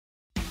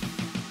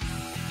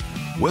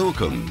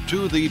Welcome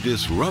to the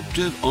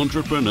Disruptive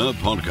Entrepreneur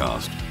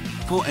Podcast.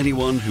 For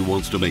anyone who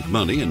wants to make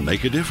money and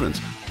make a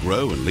difference,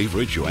 grow and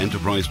leverage your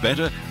enterprise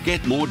better,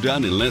 get more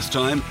done in less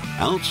time,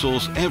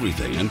 outsource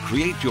everything and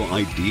create your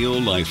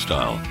ideal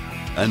lifestyle.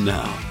 And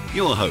now,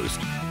 your host,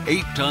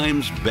 8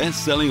 times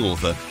best-selling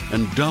author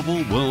and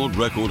double world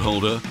record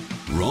holder,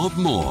 Rob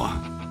Moore.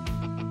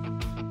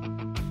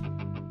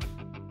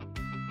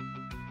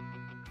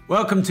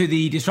 Welcome to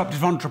the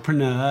Disruptive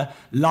Entrepreneur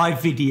live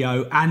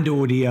video and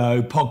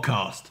audio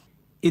podcast.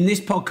 In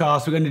this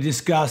podcast, we're going to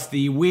discuss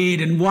the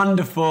weird and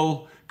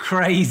wonderful,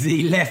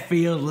 crazy left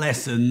field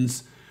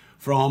lessons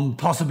from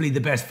possibly the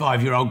best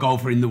 5-year-old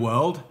golfer in the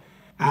world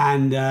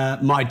and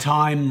my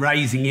time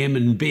raising him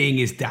and being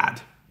his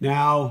dad.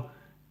 Now,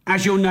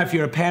 as you'll know, if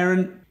you're a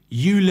parent,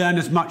 you learn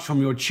as much from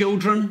your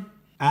children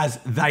as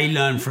they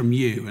learn from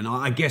you. And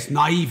I guess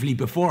naively,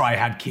 before I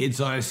had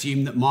kids, I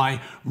assumed that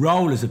my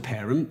role as a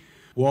parent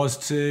was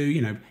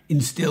to,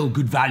 instill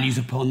good values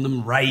upon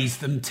them, raise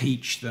them,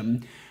 teach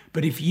them.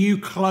 But if you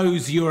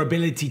close your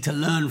ability to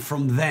learn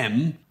from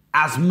them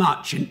as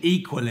much and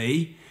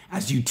equally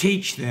as you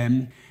teach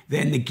them,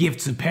 then the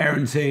gifts of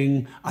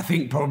parenting, I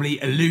think,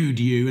 probably elude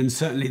you, and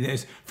certainly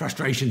there's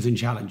frustrations and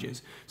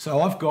challenges.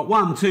 So I've got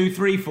 1, 2,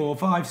 3, 4,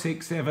 5,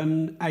 6,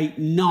 7, 8,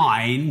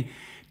 9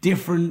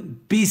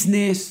 different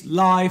business,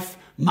 life,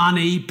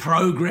 money,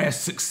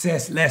 progress,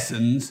 success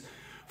lessons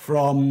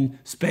from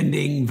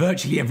spending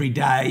virtually every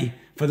day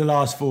for the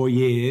last 4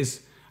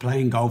 years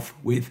playing golf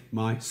with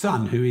my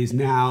son, who is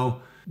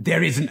now,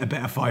 there isn't a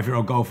better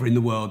 5-year-old golfer in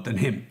the world than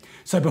him.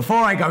 So before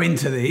I go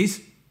into these,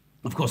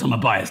 of course I'm a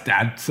biased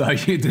dad, so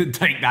you did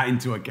take that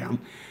into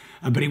account.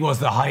 But he was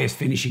the highest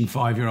finishing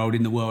 5-year-old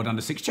in the world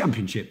under 6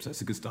 championships.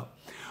 That's a good start.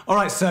 All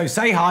right, so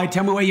say hi,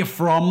 tell me where you're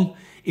from.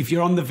 If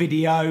you're on the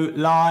video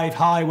live,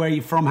 hi, where are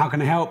you from? How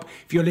can I help?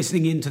 If you're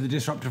listening into the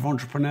Disruptive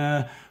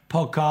Entrepreneur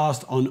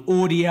podcast on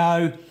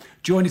audio,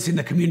 join us in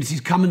the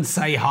communities. Come and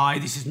say hi.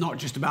 This is not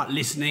just about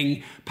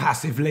listening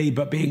passively,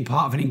 but being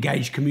part of an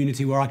engaged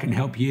community where I can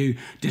help you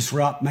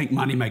disrupt, make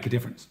money, make a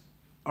difference.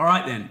 All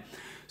right then.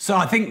 So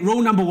I think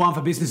rule number 1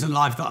 for business and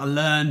life that I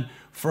learned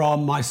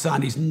from my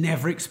son is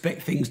never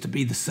expect things to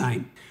be the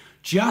same.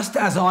 Just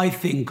as I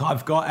think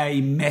I've got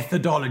a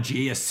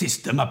methodology, a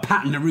system, a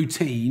pattern, a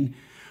routine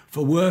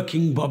for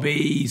working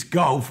Bobby's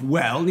golf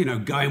well,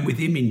 going with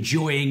him,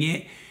 enjoying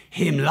it,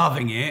 him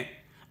loving it,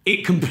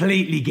 it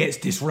completely gets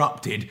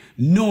disrupted,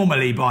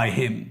 normally by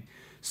him.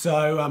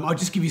 So I'll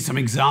just give you some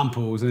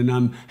examples.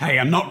 And hey,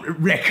 I'm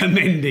not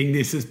recommending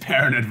this as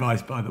parent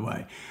advice, by the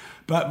way.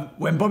 But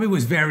when Bobby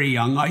was very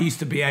young, I used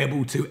to be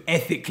able to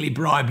ethically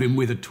bribe him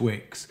with a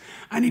Twix.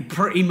 And he'd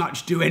pretty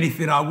much do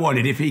anything I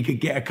wanted if he could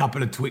get a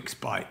couple of Twix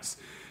bites.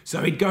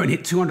 So he'd go and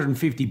hit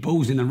 250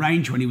 balls in the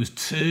range when he was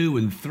 2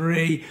 and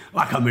 3,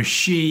 like a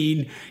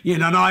machine.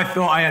 And I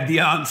thought I had the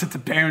answer to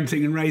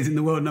parenting and raising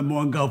the world number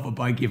 1 golfer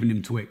by giving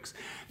him Twix.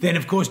 Then,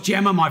 of course,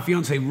 Gemma, my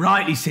fiance,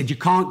 rightly said you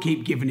can't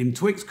keep giving him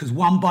Twix because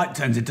 1 bite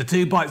turns into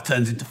 2 bites,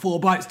 turns into 4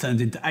 bites,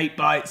 turns into 8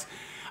 bites.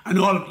 And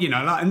all of,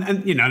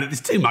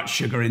 there's too much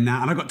sugar in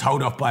that. And I got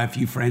told off by a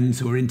few friends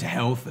who are into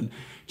health. And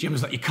Jim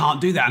was like, you can't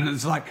do that. And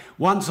it's like,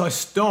 once I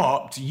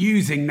stopped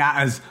using that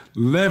as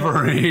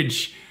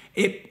leverage,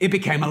 it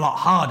became a lot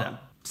harder.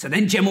 So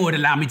then Gemma would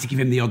allow me to give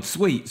him the odd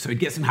sweet. So he'd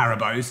get some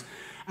Haribos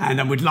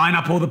and we'd line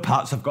up all the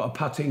putts. I've got a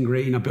putting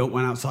green. I built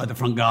one outside the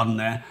front garden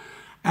there.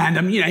 And,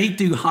 he'd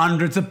do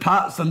hundreds of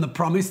putts on the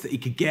promise that he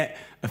could get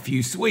a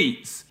few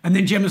sweets. And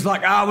then Gemma's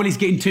like, he's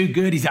getting too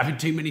good. He's having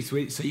too many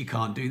sweets, so you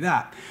can't do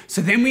that.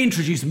 So then we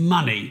introduced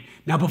money.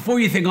 Now, before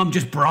you think I'm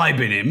just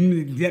bribing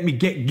him, let me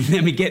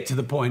get to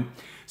the point.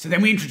 So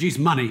then we introduced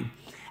money.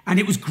 And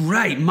it was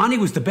great. Money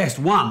was the best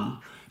one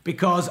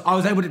because I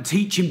was able to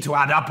teach him to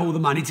add up all the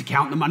money, to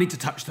count the money, to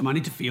touch the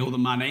money, to feel the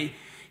money.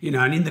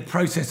 And in the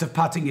process of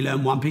putting, he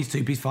learned 1 piece,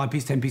 2 piece, 5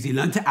 piece, 10 piece. He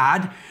learned to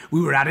add. We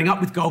were adding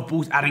up with golf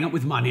balls, adding up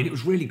with money, and it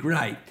was really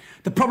great.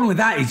 The problem with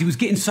that is he was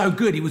getting so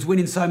good, he was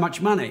winning so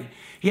much money.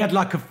 He had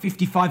like a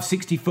 55,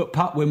 60-foot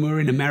putt when we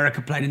were in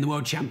America playing in the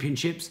World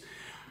Championships.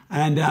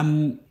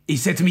 And he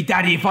said to me,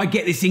 Daddy, if I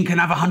get this in, can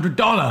I have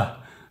 $100?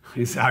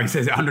 Is how he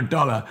says it,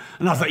 $100.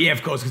 And I was like, yeah,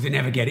 of course, because they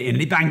never get it in.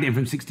 And he banged it in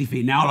from 60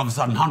 feet. Now, all of a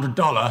sudden,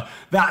 $100,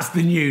 that's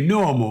the new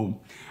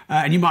normal.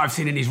 And you might have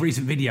seen in his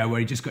recent video where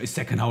he just got his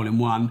second hole in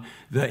one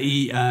that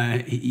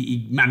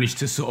he managed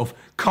to sort of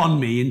con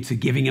me into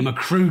giving him a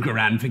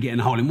Krugerrand for getting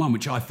a hole in one,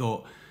 which I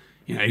thought,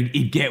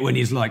 he'd get when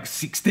he's like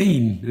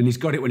 16 and he's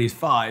got it when he's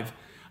 5.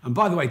 And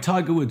by the way,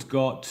 Tiger Woods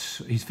got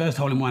his first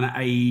hole in one at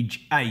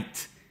age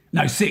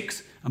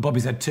 6, and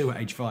Bobby's had 2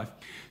 at age 5.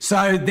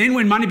 So then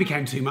when money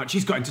became too much,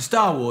 he's got into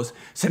Star Wars.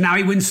 So now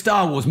he wins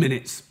Star Wars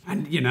minutes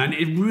and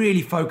it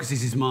really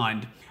focuses his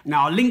mind.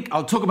 Now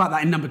I'll talk about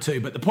that in number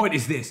 2, but the point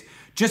is this.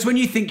 Just when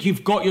you think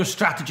you've got your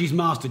strategies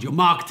mastered, your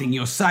marketing,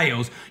 your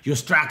sales, your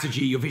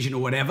strategy, your vision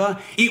or whatever,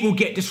 it will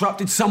get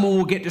disrupted. Someone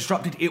will get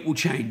disrupted. It will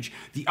change.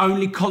 The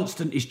only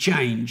constant is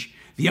change.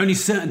 The only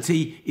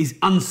certainty is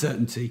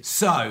uncertainty.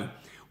 So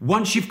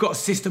once you've got a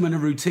system and a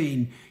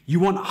routine, you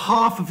want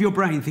half of your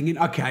brain thinking,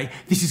 okay,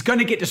 this is going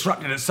to get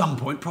disrupted at some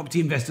point. Property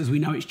investors, we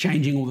know it's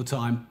changing all the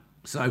time.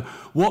 So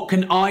what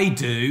can I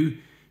do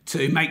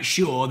to make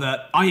sure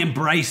that I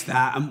embrace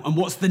that? And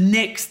what's the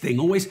next thing?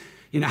 Always,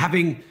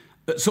 having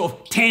sort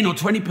of 10 or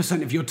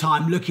 20% of your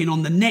time looking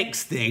on the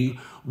next thing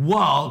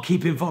while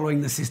keeping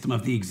following the system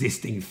of the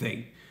existing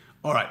thing.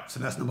 All right, so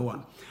that's number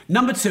one.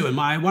 Number two, and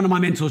one of my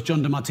mentors,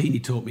 John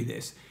DeMartini, taught me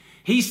this.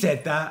 He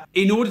said that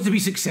in order to be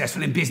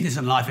successful in business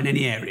and life in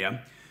any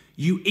area,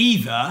 you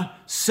either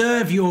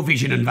serve your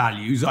vision and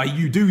values, i.e.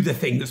 you do the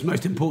thing that's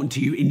most important to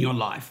you in your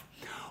life,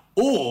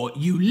 or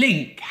you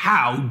link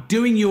how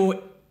doing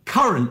your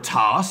current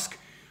task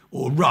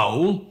or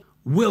role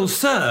will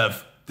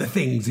serve the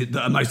things that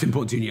are most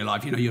important to you in your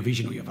life, your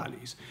vision or your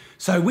values.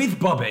 So with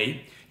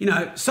Bobby,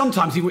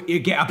 sometimes he'll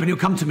get up and he'll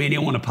come to me and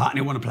he'll want to putt and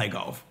he'll want to play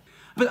golf.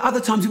 But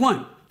other times he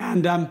won't.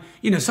 And,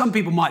 some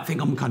people might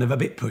think I'm kind of a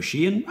bit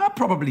pushy, and I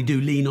probably do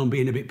lean on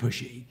being a bit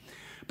pushy.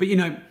 But,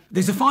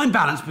 there's a fine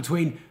balance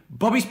between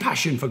Bobby's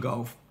passion for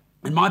golf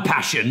and my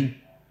passion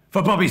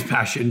for Bobby's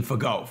passion for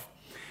golf.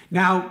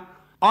 Now,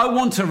 I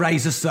want to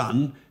raise a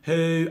son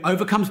who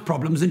overcomes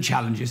problems and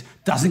challenges,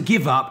 doesn't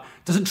give up,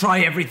 doesn't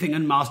try everything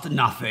and master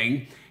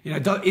nothing,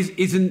 it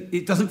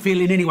doesn't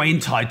feel in any way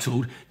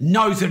entitled,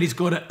 knows that he's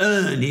got to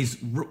earn his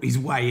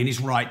way and his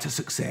right to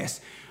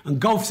success. And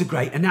golf's a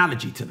great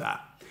analogy to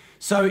that.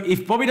 So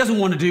if Bobby doesn't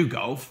want to do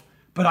golf,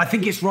 but I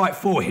think it's right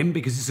for him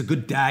because it's a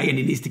good day and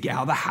he needs to get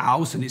out of the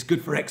house and it's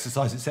good for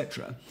exercise,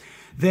 etc.,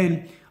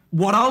 then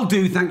what I'll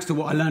do, thanks to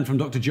what I learned from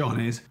Dr. John,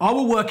 is I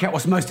will work out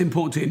what's most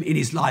important to him in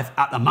his life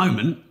at the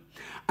moment,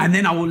 and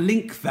then I will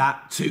link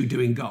that to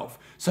doing golf.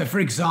 So, for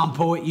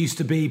example, it used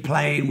to be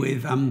playing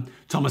with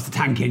Thomas the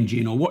Tank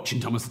Engine, or watching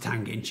Thomas the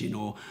Tank Engine,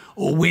 or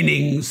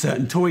winning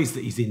certain toys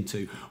that he's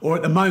into, or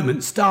at the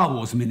moment, Star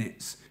Wars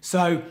minutes.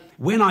 So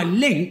when I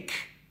link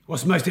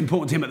what's most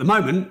important to him at the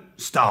moment,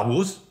 Star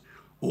Wars,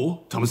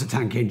 or Thomas the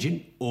Tank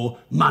Engine, or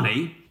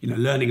money,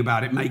 learning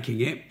about it,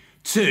 making it,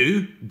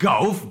 to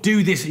golf,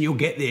 do this and you'll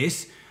get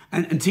this,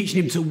 and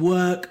teaching him to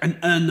work and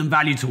earn them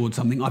value towards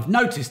something, I've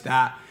noticed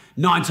that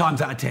 9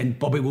 times out of 10,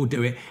 Bobby will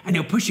do it and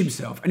he'll push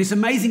himself. And it's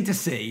amazing to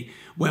see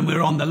when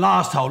we're on the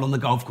last hole on the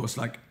golf course,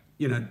 like,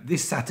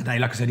 this Saturday,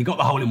 like I said, he got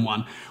the hole in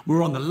one.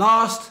 We're on the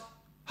last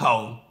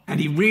hole and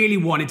he really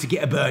wanted to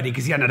get a birdie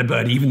because he hadn't had a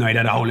birdie, even though he'd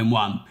had a hole in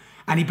one.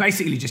 And he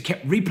basically just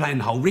kept replaying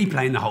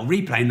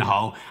the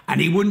hole,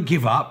 and he wouldn't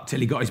give up till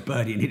he got his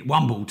birdie and hit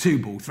 1 ball, 2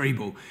 ball, 3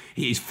 ball.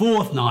 He hit his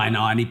 4th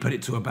 9-iron, he put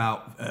it to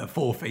about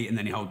 4 feet, and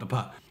then he held the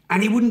putt.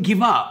 And he wouldn't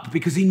give up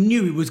because he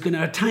knew he was going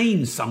to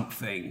attain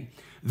something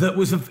that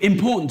was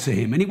important to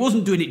him. And he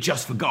wasn't doing it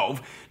just for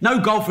golf. No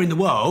golfer in the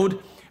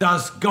world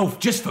does golf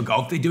just for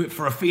golf. They do it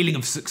for a feeling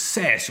of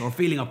success, or a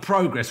feeling of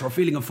progress, or a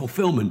feeling of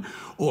fulfillment,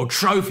 or a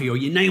trophy, or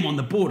your name on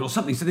the board, or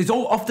something. So there's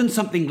often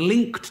something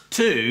linked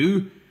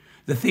to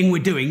the thing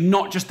we're doing,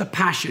 not just the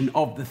passion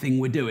of the thing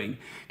we're doing.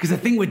 Because the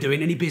thing we're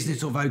doing, any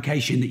business or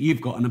vocation that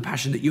you've got and a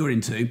passion that you're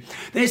into,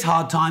 there's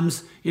hard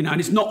times, and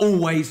it's not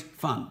always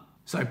fun.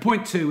 So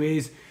point 2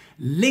 is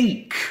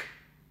link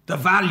the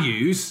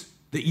values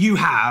that you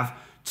have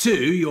to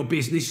your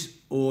business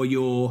or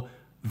your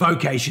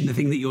vocation, the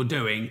thing that you're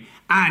doing,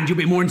 and you'll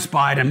be more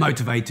inspired and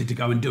motivated to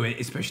go and do it,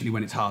 especially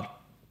when it's hard.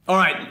 All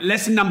right,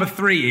 lesson number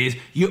 3 is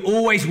you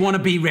always want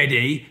to be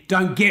ready.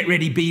 Don't get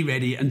ready, be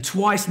ready. And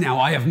twice now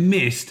I have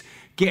missed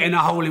getting a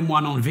hole in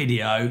one on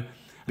video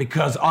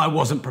because I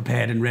wasn't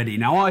prepared and ready.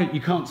 Now,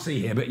 you can't see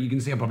here, but you can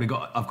see I've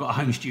got a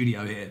home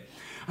studio here.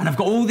 And I've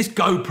got all this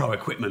GoPro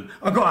equipment.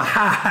 I've got a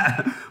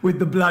hat with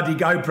the bloody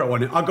GoPro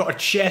on it. I've got a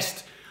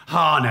chest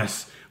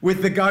harness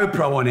with the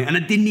GoPro on it. And I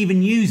didn't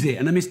even use it.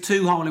 And I missed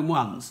 2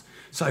 hole-in-ones.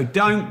 So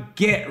don't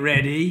get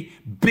ready,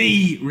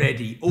 be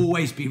ready.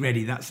 Always be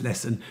ready. That's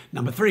lesson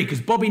number 3. Because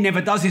Bobby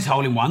never does his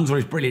hole-in-ones or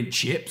his brilliant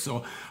chips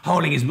or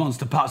holding his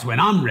monster putts when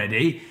I'm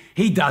ready.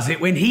 He does it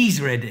when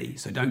he's ready.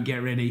 So don't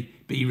get ready,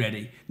 be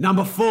ready.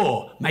 Number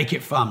 4, make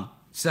it fun.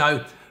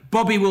 So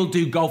Bobby will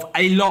do golf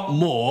a lot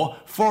more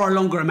for a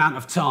longer amount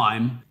of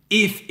time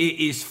if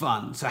it is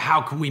fun. So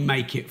how can we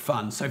make it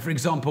fun? So for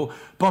example,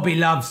 Bobby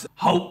loves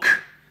Hulk,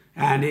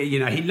 and he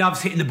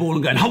loves hitting the ball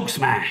and going Hulk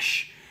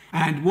smash.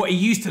 And what he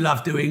used to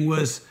love doing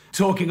was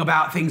talking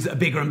about things that are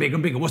bigger and bigger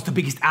and bigger. What's the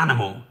biggest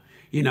animal?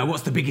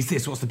 What's the biggest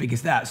this? What's the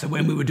biggest that? So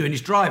when we were doing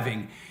his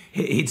driving,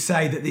 he'd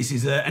say that this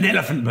is an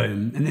elephant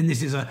boom, and then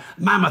this is a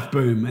mammoth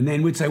boom, and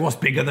then we'd say, what's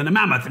bigger than a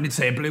mammoth? And he'd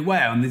say a blue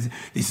whale, and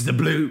this is a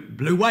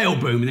blue whale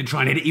boom, and then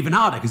try and hit it even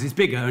harder because it's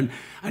bigger.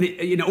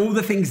 And all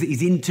the things that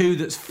he's into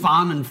that's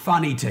fun and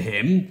funny to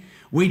him,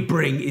 we'd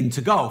bring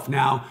into golf.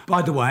 Now,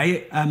 by the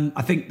way,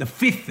 I think the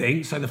 5th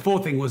thing, so the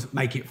 4th thing was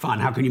make it fun.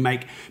 How can you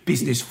make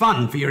business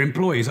fun for your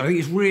employees? I think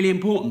it's really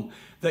important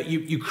that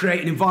you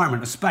create an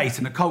environment, a space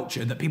and a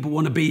culture that people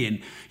want to be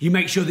in. You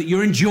make sure that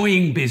you're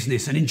enjoying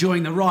business and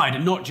enjoying the ride,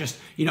 and not just,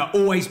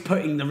 always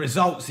putting the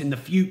results in the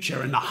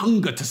future and the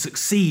hunger to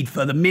succeed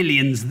for the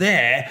millions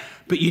there,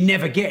 but you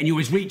never get and you're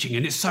always reaching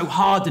and it's so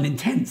hard and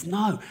intense.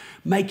 No,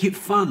 make it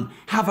fun.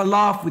 Have a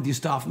laugh with your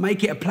staff.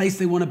 Make it a place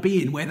they want to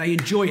be in where they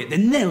enjoy it.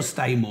 Then they'll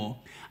stay more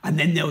and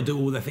then they'll do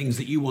all the things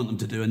that you want them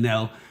to do and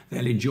they'll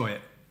enjoy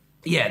it.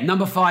 Yeah,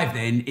 number 5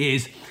 then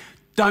is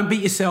don't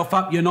beat yourself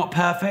up. You're not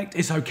perfect.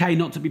 It's okay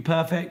not to be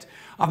perfect.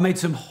 I've made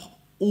some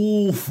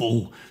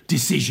awful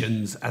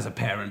decisions as a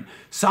parent.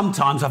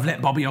 Sometimes I've let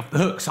Bobby off the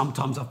hook.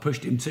 Sometimes I've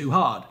pushed him too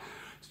hard.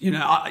 And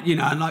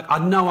I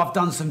know I've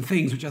done some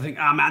things which I think,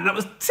 oh man, that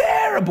was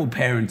terrible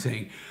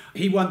parenting.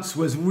 He once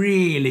was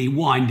really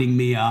winding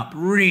me up,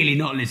 really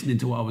not listening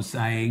to what I was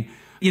saying.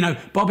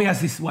 Bobby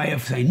has this way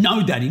of saying,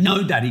 no, daddy,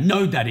 no, daddy,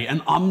 no, daddy.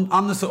 And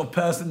I'm the sort of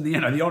person,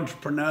 the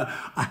entrepreneur,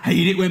 I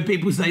hate it when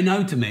people say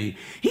no to me.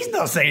 He's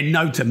not saying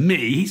no to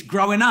me, he's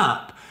growing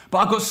up.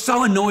 But I got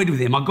so annoyed with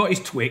him, I got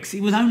his Twix.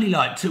 He was only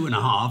like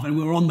 2.5 and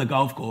we were on the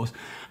golf course.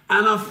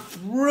 And I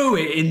threw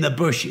it in the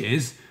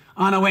bushes.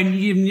 And I went,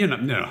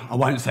 no, I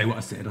won't say what I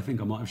said. I think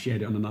I might have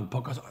shared it on another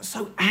podcast. I was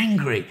so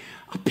angry.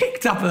 I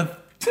picked up a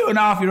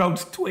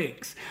 2.5-year-old's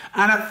Twix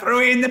and I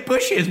threw it in the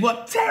bushes.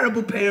 What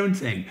terrible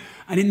parenting.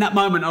 And in that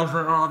moment, I was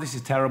like, oh, this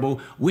is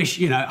terrible.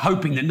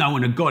 Hoping that no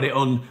one had got it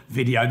on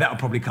video. That'll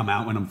probably come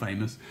out when I'm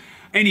famous.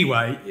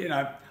 Anyway,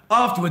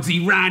 afterwards,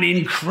 he ran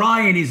in,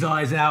 crying his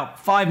eyes out.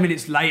 5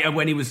 minutes later,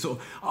 when he was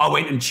I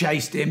went and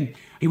chased him.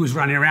 He was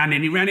running around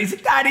and he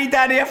said, Daddy,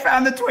 I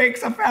found the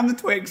Twix.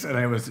 And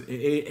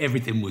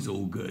everything was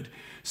all good.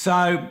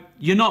 So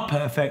you're not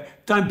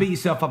perfect. Don't beat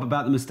yourself up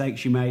about the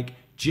mistakes you make.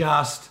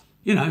 Just,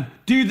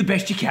 do the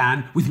best you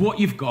can with what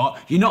you've got.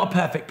 You're not a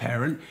perfect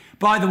parent.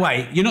 By the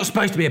way, you're not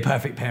supposed to be a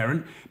perfect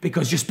parent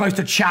because you're supposed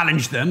to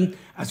challenge them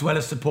as well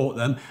as support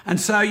them.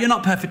 And so you're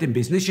not perfect in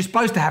business. You're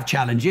supposed to have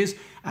challenges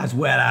as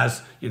well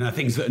as,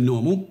 things that are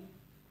normal,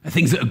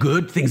 things that are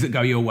good, things that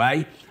go your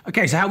way.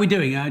 Okay, so how are we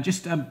doing?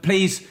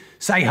 Please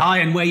say hi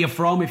and where you're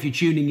from if you're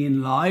tuning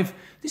in live.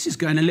 This is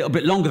going a little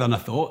bit longer than I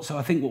thought. So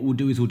I think what we'll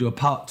do is we'll do a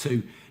part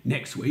 2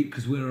 next week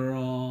because we're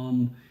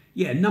on,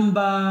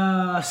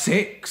 number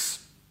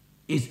 6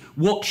 is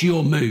watch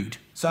your mood.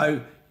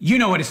 So you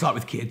know what it's like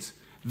with kids.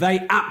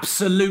 They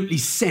absolutely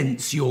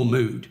sense your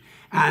mood.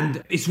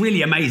 And it's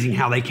really amazing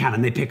how they can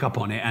and they pick up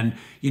on it and,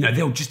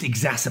 they'll just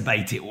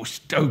exacerbate it or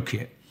stoke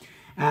it.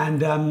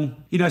 And,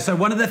 so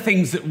one of the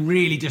things that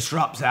really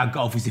disrupts our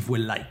golf is if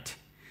we're late.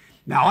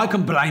 Now, I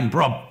can blame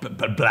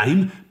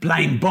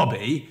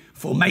Bobby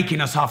for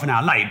making us half an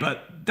hour late,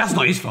 but that's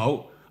not his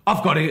fault.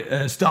 I've got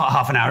to start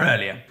half an hour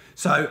earlier.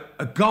 So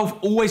a golf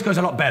always goes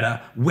a lot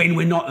better when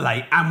we're not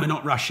late and we're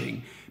not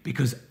rushing.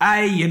 Because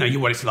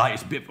what it's like,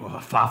 it's a bit of a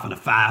faff and a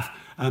faff,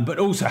 but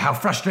also how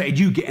frustrated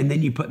you get and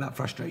then you put that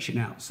frustration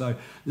out. So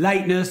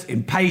lateness,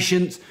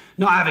 impatience,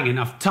 not having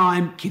enough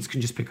time, kids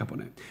can just pick up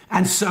on it.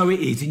 And so it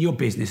is in your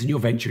business and your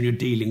venture and you're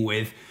dealing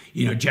with,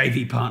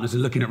 JV partners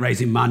and looking at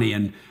raising money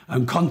and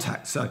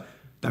contacts. So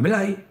don't be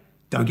late,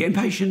 don't get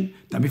impatient,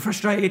 don't be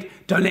frustrated,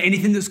 don't let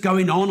anything that's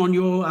going on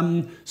your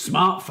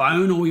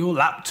smartphone or your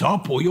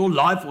laptop or your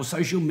life or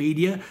social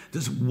media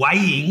that's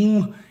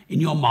weighing in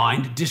your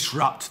mind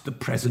disrupt the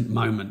present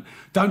moment.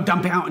 Don't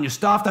dump it out on your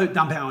staff, don't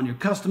dump it out on your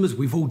customers.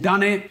 We've all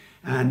done it.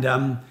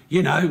 And,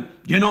 you're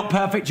not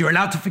perfect. You're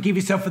allowed to forgive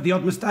yourself for the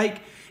odd mistake.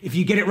 If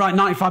you get it right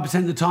 95%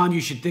 of the time, you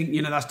should think,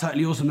 that's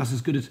totally awesome. That's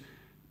as good as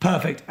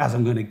perfect as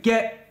I'm going to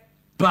get.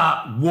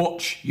 But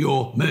watch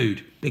your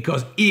mood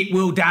because it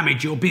will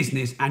damage your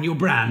business and your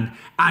brand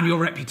and your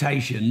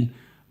reputation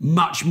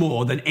much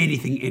more than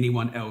anything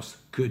anyone else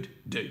could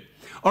do.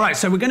 All right,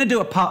 so we're going to do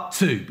a part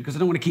 2 because I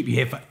don't want to keep you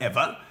here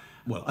forever.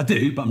 Well, I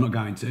do, but I'm not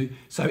going to.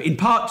 So in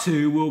part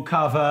 2, we'll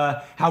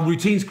cover how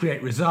routines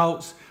create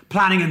results,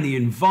 planning and the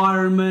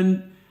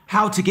environment,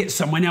 how to get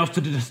someone else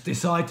to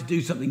decide to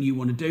do something you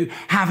want to do,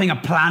 having a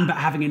plan but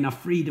having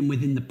enough freedom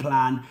within the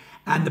plan,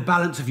 and the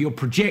balance of your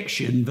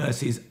projection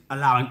versus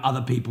allowing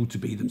other people to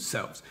be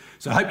themselves.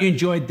 So I hope you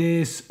enjoyed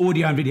this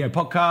audio and video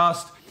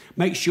podcast.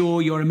 Make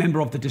sure you're a member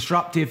of the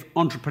Disruptive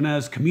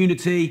Entrepreneurs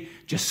community.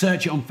 Just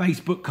search it on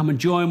Facebook, come and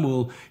join.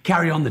 We'll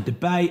carry on the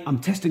debate. I'm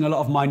testing a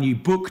lot of my new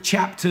book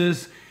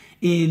chapters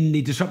in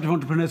the Disruptive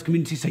Entrepreneurs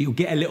community, so you'll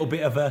get a little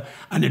bit of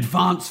an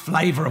advanced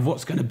flavour of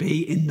what's going to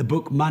be in the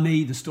book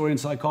Money, the Story and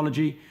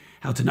Psychology,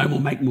 How to Know More,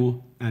 Make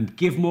More and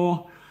Give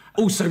More.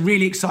 Also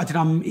really excited,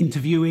 I'm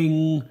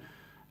interviewing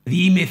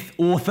the E-Myth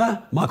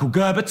author, Michael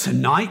Gerber,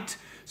 tonight.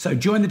 So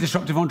join the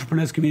Disruptive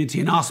Entrepreneurs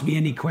community and ask me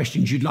any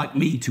questions you'd like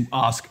me to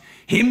ask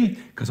him,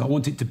 because I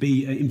want it to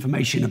be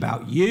information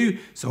about you.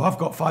 So I've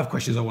got 5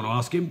 questions I want to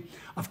ask him.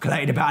 I've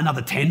collated about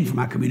another 10 from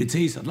our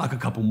communities. I'd like a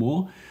couple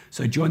more.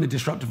 So join the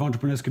Disruptive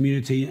Entrepreneurs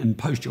community and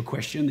post your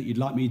question that you'd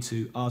like me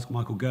to ask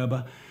Michael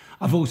Gerber.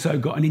 I've also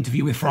got an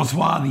interview with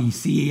Francois, the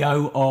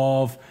CEO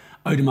of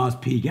Audemar's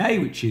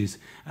Piguet, which is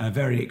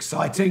very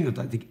exciting. I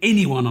don't think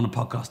anyone on a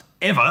podcast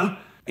ever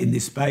in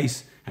this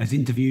space has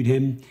interviewed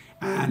him,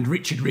 and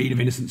Richard Reed of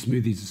Innocent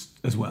Smoothies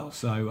as well.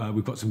 So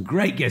we've got some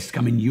great guests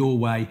coming your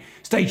way.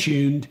 Stay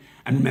tuned,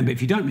 and remember,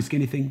 if you don't risk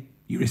anything,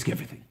 you risk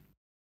everything.